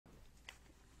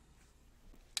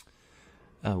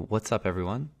What's up,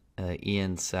 everyone?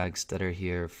 Ian Sagstetter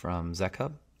here from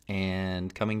ZecHub,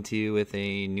 and coming to you with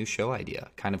a new show idea,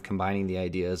 kind of combining the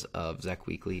ideas of Zec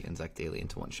Weekly and Zec Daily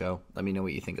into one show. Let me know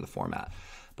what you think of the format.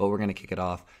 But we're going to kick it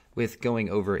off with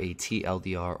going over a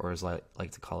TLDR, or as I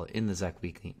like to call it in the Zec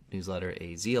Weekly newsletter,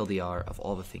 a ZLDR of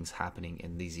all the things happening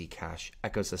in the Zcash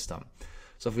ecosystem.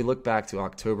 So if we look back to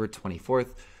October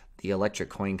 24th, the electric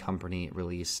coin company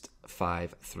released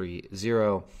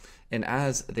 530. And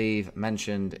as they've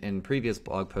mentioned in previous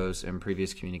blog posts and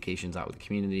previous communications out with the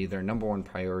community, their number one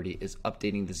priority is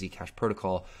updating the Zcash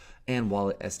protocol and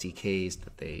wallet SDKs,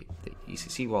 the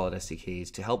ECC wallet SDKs,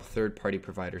 to help third-party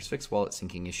providers fix wallet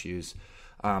syncing issues.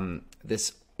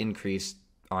 This increased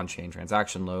on-chain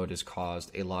transaction load has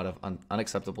caused a lot of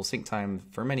unacceptable sync time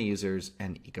for many users,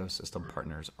 and ecosystem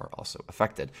partners are also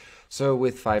affected. So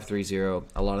with 530,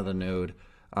 a lot of the node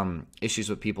issues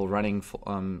with people running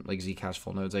like Zcash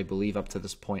full nodes, I believe up to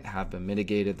this point, have been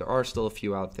mitigated. There are still a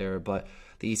few out there, but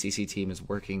the ECC team is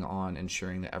working on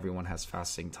ensuring that everyone has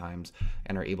fast sync times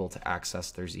and are able to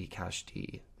access their Zcash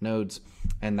D nodes.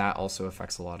 And that also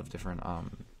affects a lot of different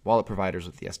wallet providers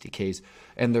with the SDKs.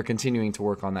 And they're continuing to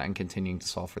work on that and continuing to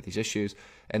solve for these issues.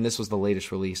 And this was the latest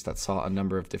release that saw a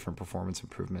number of different performance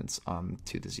improvements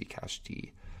to the Zcash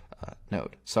D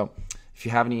node. So if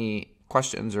you have any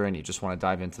questions or any just want to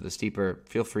dive into this deeper,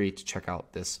 feel free to check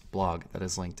out this blog that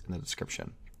is linked in the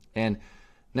description. And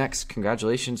next,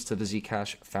 congratulations to the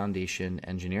Zcash Foundation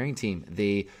engineering team.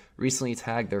 They recently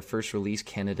tagged their first release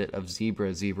candidate of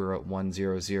Zebra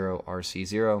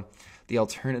 100RC0, the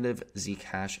alternative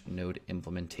Zcash node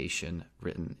implementation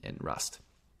written in Rust.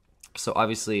 So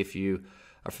obviously, if you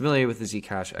are familiar with the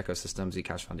Zcash ecosystem,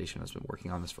 Zcash Foundation has been working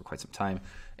on this for quite some time,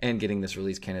 and getting this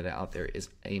release candidate out there is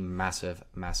a massive,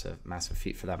 massive, massive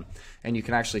feat for them. And you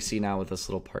can actually see now with this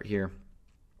little part here,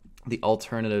 the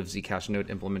alternative Zcash node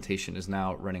implementation is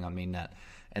now running on mainnet,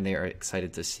 and they are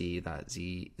excited to see that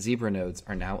Zebra nodes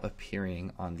are now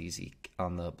appearing on the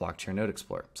Blockchain Node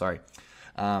Explorer.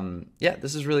 Yeah,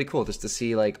 this is really cool just to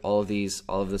see like all of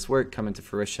this work come into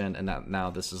fruition, and that now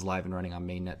this is live and running on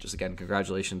mainnet. Just again,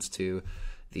 congratulations to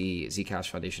the Zcash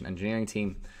Foundation engineering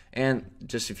team. And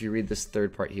just if you read this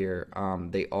third part here,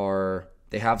 they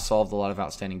have solved a lot of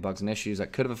outstanding bugs and issues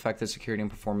that could have affected security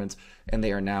and performance, and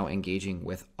they are now engaging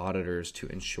with auditors to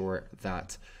ensure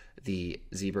that the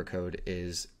Zebra code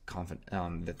is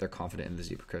that they're confident in the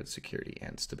Zebra code security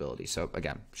and stability. So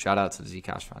again, shout out to the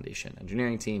Zcash Foundation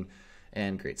engineering team,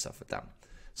 and great stuff with them.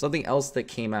 Something else that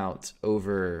came out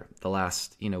over the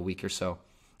last week or so,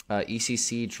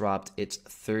 ECC dropped its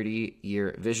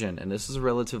 30-year vision, and this is a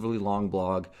relatively long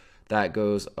blog that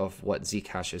goes of what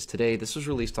Zcash is today. This was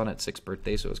released on its 6th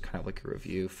birthday, so it was kind of like a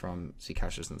review from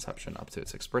Zcash's inception up to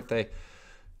its 6th birthday.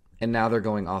 And now they're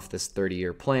going off this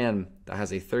 30-year plan that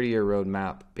has a 30-year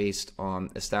roadmap based on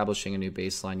establishing a new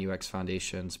baseline UX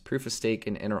foundations, proof of stake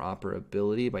and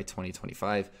interoperability by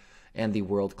 2025, and the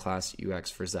world-class UX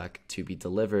for Zec to be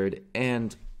delivered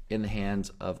and in the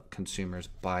hands of consumers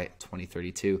by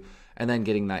 2032, and then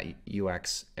getting that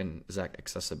UX and Zec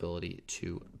accessibility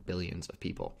to billions of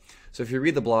people. So if you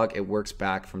read the blog, it works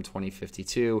back from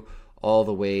 2052 all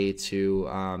the way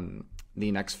to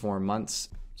the next 4 months.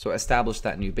 So establish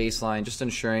that new baseline, just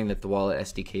ensuring that the wallet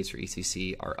SDKs for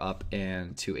ECC are up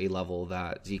and to a level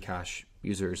that Zcash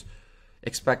users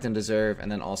expect and deserve,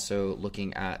 and then also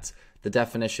looking at the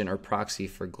definition or proxy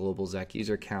for global Zec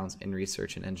user counts in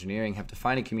research and engineering, have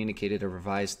defined and communicated a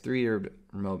revised 3-year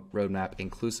roadmap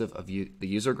inclusive of the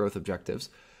user growth objectives,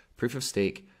 proof of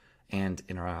stake, and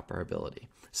interoperability.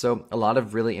 So a lot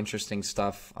of really interesting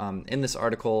stuff in this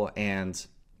article, and it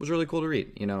was really cool to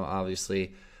read.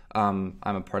 Obviously, I'm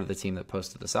a part of the team that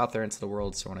posted this out there into the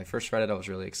world, so when I first read it, I was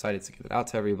really excited to get it out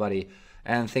to everybody,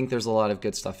 and I think there's a lot of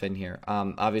good stuff in here.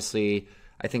 Obviously,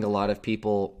 I think a lot of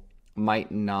people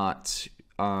might not,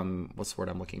 what's the word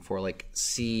I'm looking for, like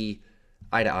see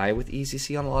eye to eye with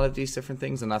ECC on a lot of these different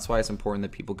things, and that's why it's important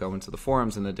that people go into the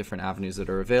forums and the different avenues that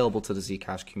are available to the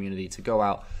Zcash community to go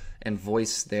out and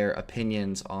voice their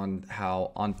opinions on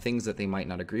things that they might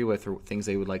not agree with or things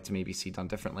they would like to maybe see done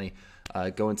differently.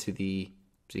 Go into the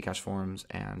Zcash forums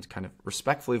and kind of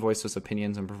respectfully voice those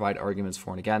opinions and provide arguments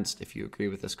for and against. If you agree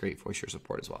with this, great, voice your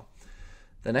support as well.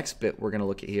 The next bit we're going to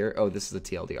look at here, this is the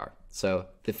TLDR. So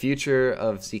the future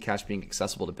of Zcash being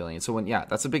accessible to billions. So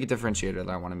that's a big differentiator that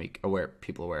I want to make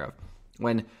people aware of.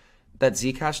 When that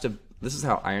Zcash to, this is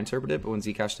how I interpret it, but when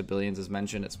Zcash to billions is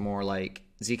mentioned, it's more like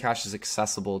Zcash is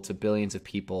accessible to billions of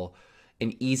people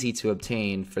and easy to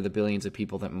obtain for the billions of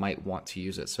people that might want to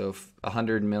use it. So if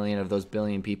 100 million of those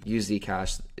billion people use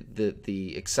Zcash,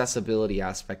 the accessibility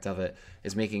aspect of it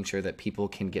is making sure that people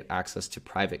can get access to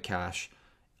private cash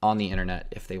on the internet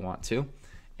if they want to.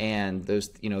 And those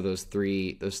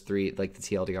three, like the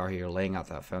TLDR here, laying out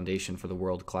that foundation for the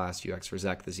world-class UX for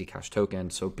ZEC, the Zcash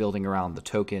token. So building around the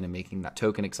token and making that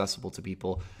token accessible to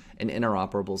people, an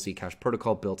interoperable Zcash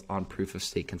protocol built on proof of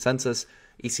stake consensus.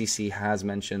 ECC has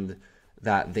mentioned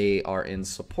that they are in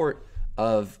support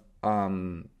of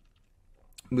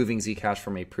moving Zcash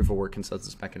from a proof of work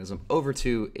consensus mechanism over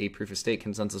to a proof of stake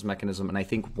consensus mechanism. And I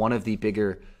think one of the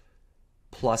bigger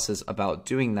pluses about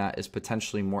doing that is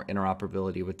potentially more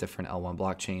interoperability with different L1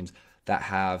 blockchains that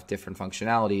have different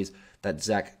functionalities that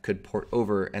ZEC could port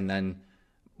over, and then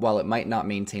while it might not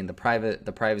maintain the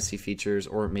privacy features,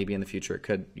 or maybe in the future it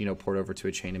could, port over to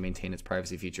a chain and maintain its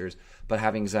privacy features, but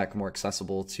having ZEC more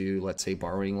accessible to, let's say,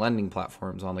 borrowing lending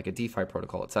platforms on like a DeFi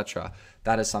protocol, etc.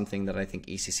 That is something that I think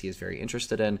ECC is very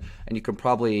interested in, and you can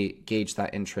probably gauge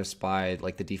that interest by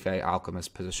like the DeFi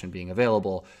Alchemist position being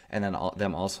available, and then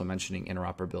them also mentioning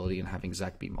interoperability and having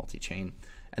ZEC be multi-chain,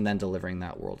 and then delivering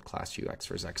that world-class UX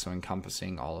for ZEC, so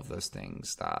encompassing all of those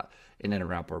things, that an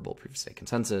interoperable proof-of-stake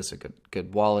consensus, a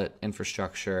good wallet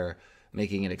infrastructure,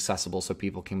 making it accessible so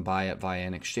people can buy it via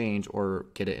an exchange or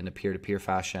get it in a peer-to-peer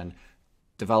fashion,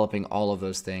 developing all of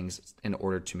those things in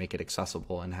order to make it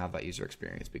accessible and have that user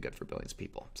experience be good for billions of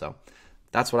people. So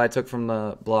that's what I took from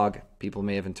the blog. People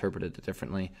may have interpreted it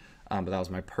differently, but that was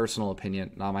my personal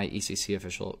opinion, not my ECC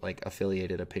official,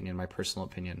 affiliated opinion, my personal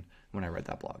opinion when I read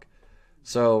that blog.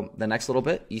 So the next little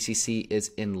bit, ECC is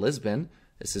in Lisbon.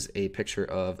 This is a picture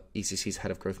of ECC's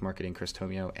head of growth marketing, Chris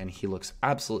Tomio, and he looks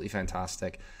absolutely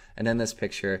fantastic. And in this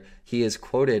picture, he is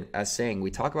quoted as saying,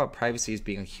 "We talk about privacy as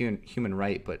being a human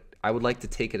right, but I would like to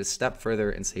take it a step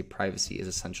further and say privacy is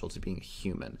essential to being a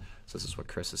human." So this is what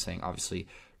Chris is saying, obviously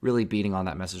really beating on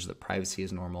that message that privacy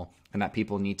is normal and that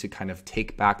people need to kind of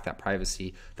take back that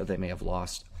privacy that they may have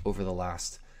lost over the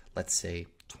last, let's say,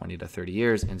 20 to 30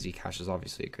 years, and Zcash is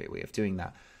obviously a great way of doing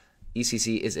that.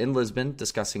 ECC is in Lisbon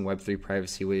discussing Web3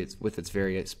 privacy with its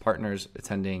various partners,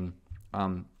 attending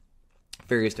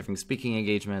various different speaking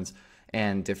engagements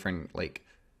and different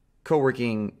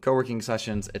co-working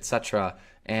sessions, etc.,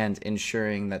 and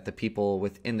ensuring that the people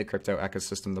within the crypto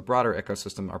ecosystem, the broader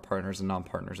ecosystem, our partners and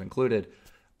non-partners included,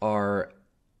 are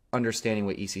understanding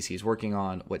what ECC is working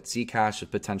on, what Zcash is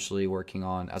potentially working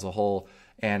on as a whole,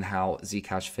 and how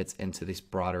Zcash fits into this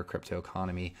broader crypto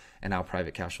economy and how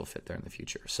private cash will fit there in the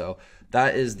future. So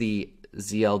that is the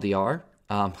ZLDR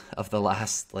of the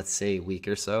last, let's say, week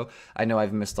or so. I know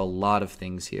I've missed a lot of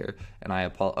things here, and I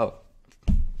apologize.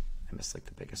 Oh, I missed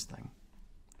the biggest thing.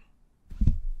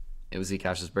 It was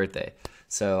Zcash's birthday.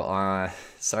 So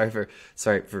sorry for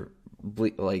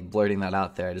blurting that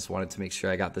out there. I just wanted to make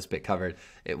sure I got this bit covered.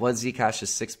 It was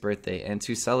Zcash's 6th birthday, and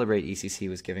to celebrate, ECC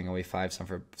was giving away 5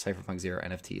 Cypherpunk Zero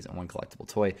NFTs and 1 collectible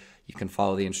toy. You can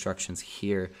follow the instructions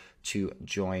here to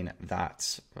join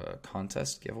that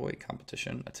contest, giveaway,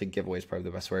 competition. I think giveaway is probably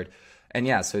the best word. And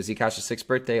yeah, so Zcash's 6th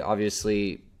birthday,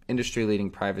 obviously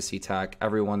industry-leading privacy tech.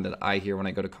 Everyone that I hear when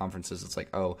I go to conferences, it's like,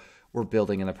 oh, we're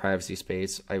building in the privacy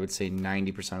space. I would say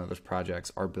 90% of those projects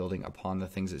are building upon the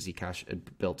things that Zcash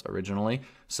had built originally.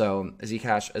 So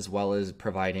Zcash, as well as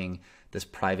providing this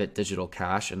private digital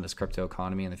cash in this crypto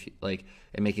economy and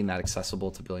making that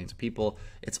accessible to billions of people,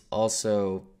 it's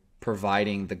also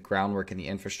providing the groundwork and the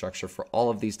infrastructure for all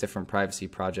of these different privacy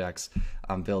projects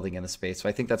building in the space. So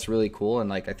I think that's really cool,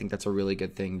 and I think that's a really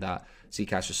good thing that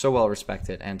Zcash is so well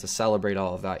respected, and to celebrate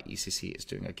all of that, ECC is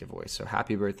doing a giveaway. So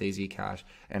happy birthday, Zcash,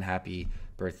 and happy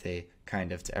birthday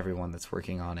kind of to everyone that's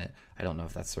working on it. I don't know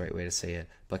if that's the right way to say it,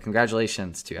 but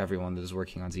congratulations to everyone that is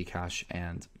working on Zcash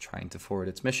and trying to forward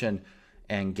its mission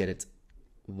and get it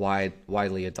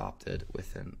widely adopted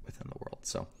within the world.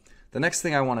 So the next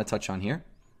thing I want to touch on here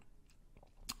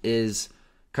is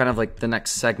kind of the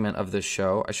next segment of this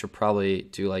show. I should probably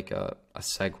do a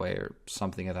segue or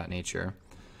something of that nature.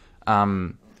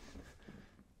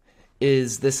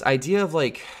 Is this idea of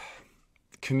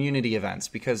community events,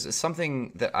 because it's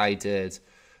something that I did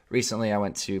recently. I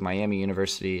went to Miami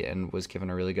University and was given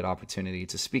a really good opportunity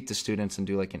to speak to students and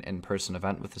do an in-person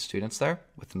event with the students there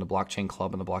within the blockchain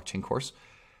club and the blockchain course.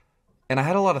 And I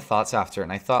had a lot of thoughts after,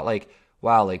 and I thought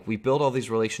wow, we build all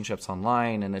these relationships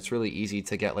online, and it's really easy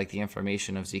to get the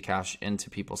information of Zcash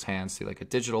into people's hands through a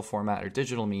digital format or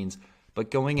digital means, but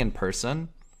going in person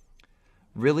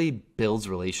really builds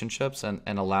relationships and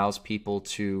allows people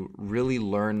to really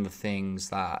learn the things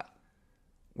that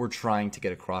we're trying to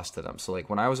get across to them. So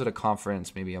when I was at a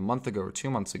conference maybe a month ago or 2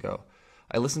 months ago,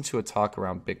 I listened to a talk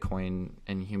around Bitcoin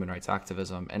and human rights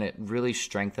activism, and it really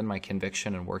strengthened my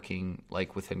conviction in working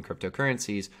within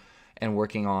cryptocurrencies and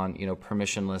working on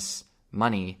permissionless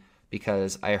money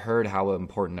because I heard how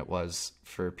important it was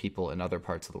for people in other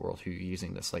parts of the world who are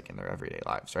using this like in their everyday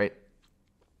lives, right?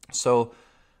 So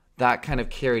that kind of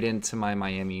carried into my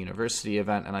Miami University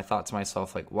event, and I thought to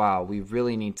myself, like, wow, we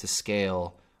really need to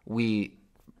scale. We,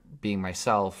 being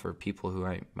myself or people who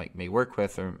I may work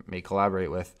with or may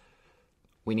collaborate with,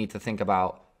 we need to think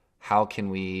about how can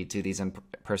we do these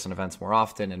in-person events more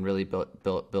often and really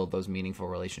build those meaningful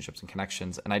relationships and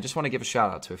connections. And I just want to give a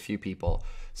shout out to a few people.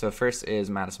 So first is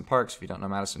Madison Parks. If you don't know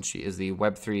Madison, she is the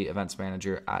Web3 events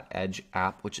manager at Edge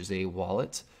app, which is a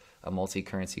wallet, a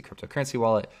multi-currency cryptocurrency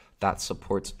wallet that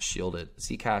supports shielded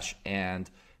Zcash. And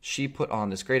she put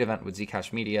on this great event with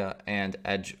Zcash Media and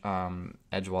Edge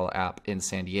Wallet app in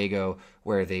San Diego,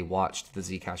 where they watched the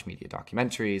Zcash Media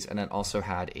documentaries and then also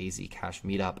had a Zcash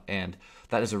meetup. And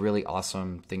that is a really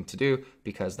awesome thing to do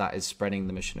because that is spreading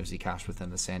the mission of Zcash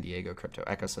within the San Diego crypto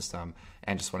ecosystem.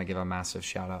 And just want to give a massive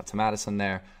shout out to Madison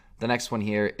there. The next one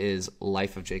here is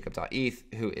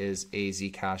lifeofjacob.eth, who is a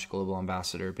Zcash global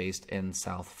ambassador based in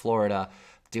South Florida,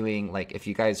 doing, like, if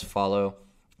you guys follow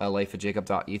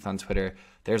lifeofjacob.eth on Twitter,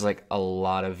 there's like a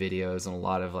lot of videos and a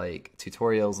lot of like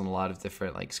tutorials and a lot of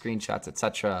different like screenshots,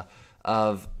 etc.,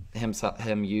 of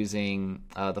him using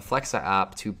the Flexa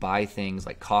app to buy things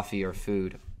like coffee or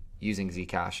food using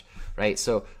Zcash, right?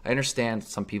 So I understand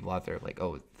some people out there are like,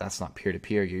 oh, that's not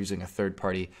peer-to-peer, you're using a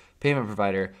third-party payment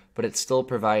provider, but it's still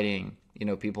providing, you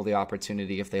know, people the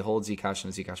opportunity, if they hold Zcash in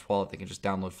a Zcash wallet, they can just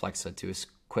download Flexa, do a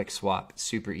quick swap,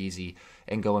 super easy,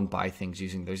 and go and buy things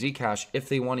using their Zcash if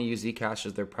they want to use Zcash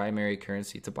as their primary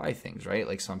currency to buy things, right?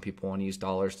 Like some people want to use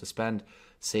dollars to spend,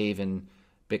 save in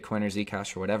Bitcoin or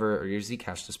Zcash or whatever, or use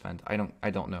Zcash to spend. I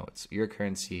don't know. It's your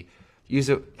currency. Use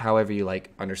it however you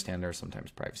like. Understand there are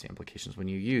sometimes privacy implications when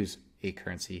you use a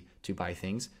currency to buy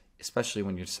things, especially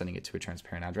when you're sending it to a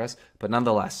transparent address. But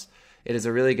nonetheless, it is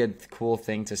a really good, cool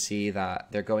thing to see that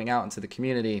they're going out into the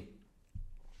community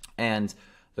and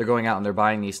they're going out and they're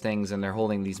buying these things and they're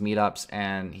holding these meetups,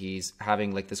 and he's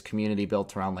having like this community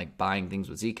built around like buying things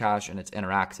with Zcash, and it's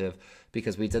interactive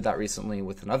because we did that recently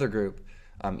with another group.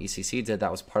 ECC did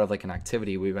that was part of like an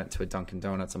activity. We went to a Dunkin'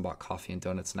 Donuts and bought coffee and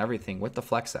donuts and everything with the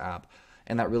Flexa app,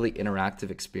 and that really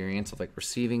interactive experience of like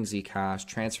receiving Zcash,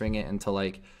 transferring it into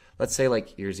like, let's say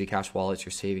like your Zcash wallet's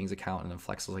your savings account and then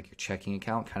Flex is like your checking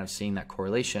account, kind of seeing that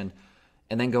correlation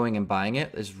and then going and buying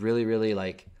it is really, really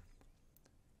like,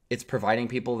 it's providing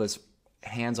people this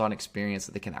hands-on experience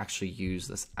that they can actually use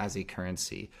this as a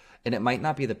currency. And it might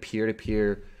not be the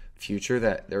peer-to-peer future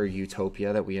that or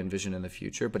utopia that we envision in the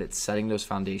future, but it's setting those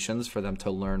foundations for them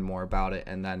to learn more about it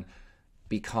and then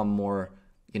become more,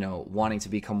 you know, wanting to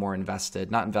become more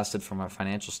invested, not invested from a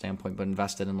financial standpoint, but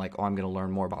invested in like, oh, I'm going to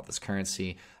learn more about this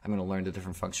currency. I'm going to learn the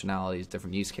different functionalities,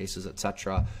 different use cases,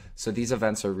 etc. So these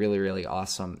events are really, really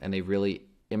awesome, and they really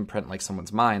imprint like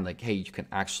someone's mind, like, hey, you can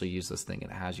actually use this thing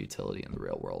and it has utility in the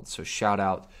real world. So shout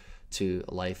out to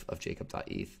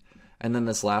lifeofjacob.eth. And then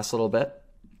this last little bit,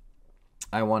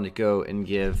 I want to go and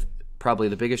give probably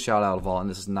the biggest shout out of all, and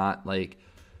this is not like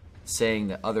saying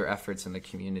that other efforts in the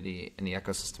community and the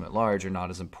ecosystem at large are not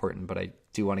as important, but I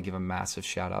do want to give a massive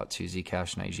shout out to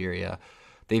Zcash Nigeria.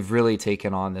 They've really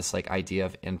taken on this like idea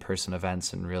of in-person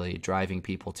events and really driving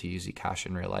people to use Zcash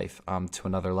in real life to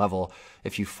another level.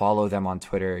 If you follow them on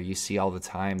Twitter, you see all the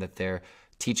time that they're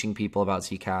teaching people about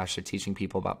Zcash, they're teaching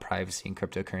people about privacy and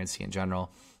cryptocurrency in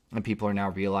general. And people are now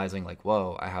realizing like,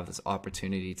 whoa, I have this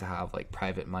opportunity to have like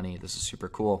private money. This is super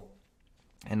cool.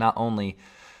 And not only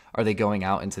are they going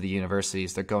out into the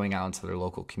universities, they're going out into their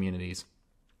local communities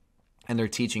and they're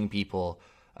teaching people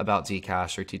about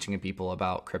Zcash, or teaching people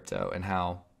about crypto and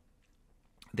how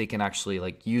they can actually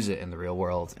like use it in the real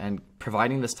world. And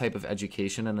providing this type of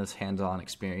education and this hands-on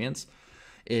experience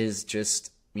is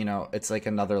just, you know, it's like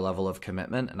another level of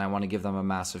commitment. And I want to give them a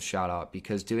massive shout out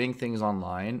because doing things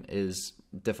online is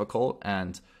difficult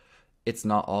and it's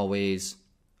not always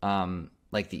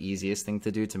like the easiest thing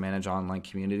to do to manage online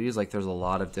communities. Like there's a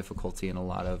lot of difficulty and a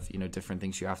lot of, you know, different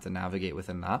things you have to navigate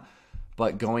within that.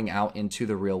 But going out into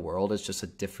the real world is just a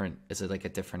different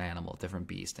animal, different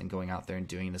beast. And going out there and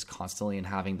doing this constantly and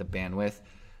having the bandwidth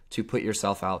to put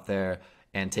yourself out there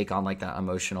and take on like that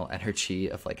emotional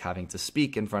energy of like having to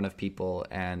speak in front of people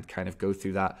and kind of go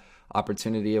through that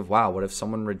opportunity of, wow, what if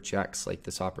someone rejects like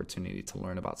this opportunity to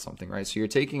learn about something, right? So you're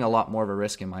taking a lot more of a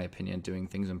risk, in my opinion, doing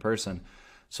things in person.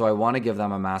 So I want to give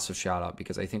them a massive shout out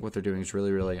because I think what they're doing is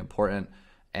really, really important.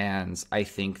 And I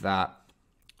think that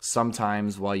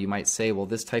sometimes while you might say, well,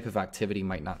 this type of activity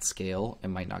might not scale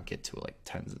and might not get to like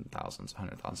tens and thousands,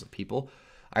 100,000 of people,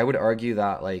 I would argue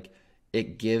that like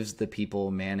it gives the people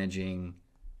managing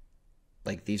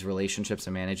like these relationships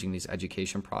and managing these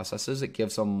education processes, it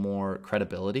gives them more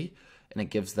credibility, and it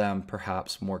gives them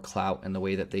perhaps more clout in the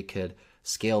way that they could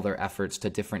scale their efforts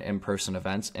to different in-person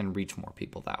events and reach more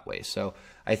people that way. So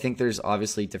I think there's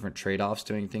obviously different trade-offs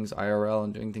doing things IRL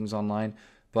and doing things online,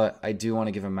 but I do want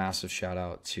to give a massive shout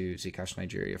out to Zcash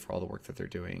Nigeria for all the work that they're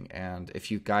doing. And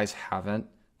if you guys haven't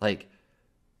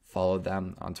followed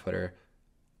them on Twitter,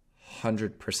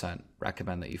 100%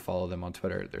 recommend that you follow them on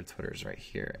Twitter. Their Twitter is right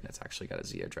here, and it's actually got a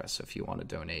Z address. So if you want to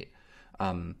donate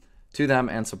to them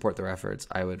and support their efforts,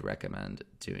 I would recommend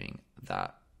doing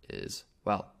that as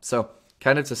well. So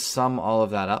kind of to sum all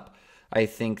of that up, I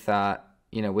think that,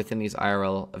 within these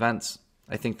IRL events,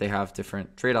 I think they have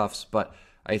different trade-offs, but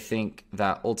I think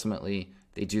that ultimately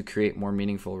they do create more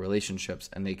meaningful relationships,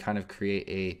 and they kind of create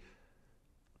a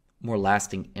more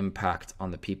lasting impact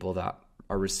on the people that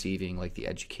are receiving the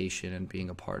education and being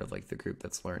a part of the group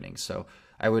that's learning. So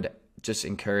I would just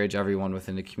encourage everyone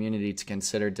within the community to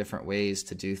consider different ways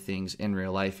to do things in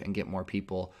real life and get more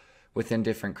people within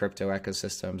different crypto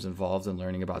ecosystems involved in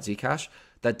learning about Zcash.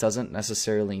 That doesn't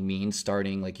necessarily mean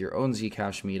starting your own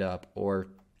Zcash meetup or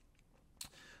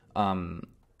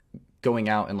going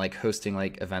out and hosting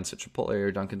events at Chipotle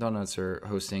or Dunkin' Donuts, or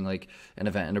hosting an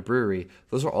event in a brewery.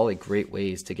 Those are all great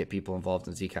ways to get people involved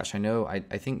in Zcash. I know I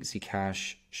think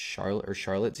Zcash Charlotte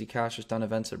Zcash has done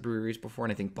events at breweries before,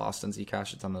 and I think Boston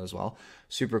Zcash has done that as well.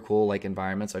 Super cool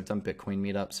environments. I've done Bitcoin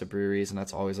meetups at breweries, and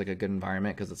that's always a good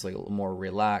environment because it's a little more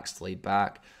relaxed, laid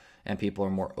back, and people are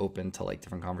more open to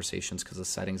different conversations because the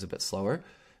setting's a bit slower.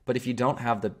 But if you don't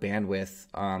have the bandwidth,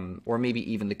 or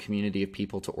maybe even the community of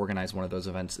people to organize one of those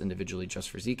events individually just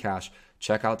for Zcash,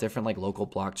 check out different local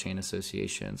blockchain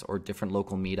associations or different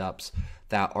local meetups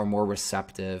that are more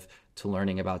receptive to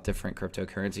learning about different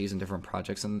cryptocurrencies and different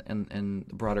projects in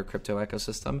the broader crypto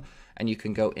ecosystem. And you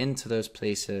can go into those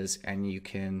places and you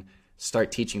can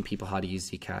start teaching people how to use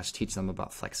Zcash, teach them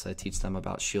about Flexa, teach them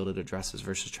about shielded addresses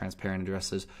versus transparent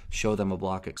addresses, show them a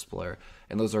block explorer.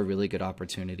 And those are really good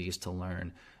opportunities to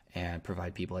learn and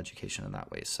provide people education in that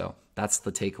way. So that's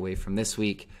the takeaway from this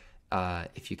week.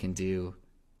 If you can do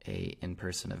a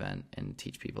in-person event and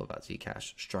teach people about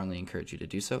Zcash, strongly encourage you to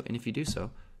do so. And if you do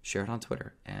so, share it on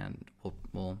Twitter, and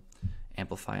we'll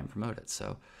amplify and promote it.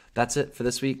 So that's it for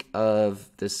this week of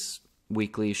this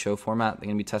weekly show format. They're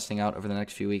going to be testing out over the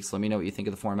next few weeks. Let me know what you think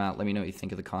of the format. Let me know what you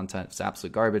think of the content. If it's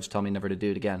absolute garbage, tell me never to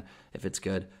do it again. If it's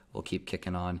good, we'll keep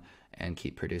kicking on and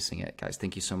keep producing it. Guys,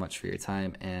 thank you so much for your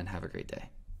time, and have a great day.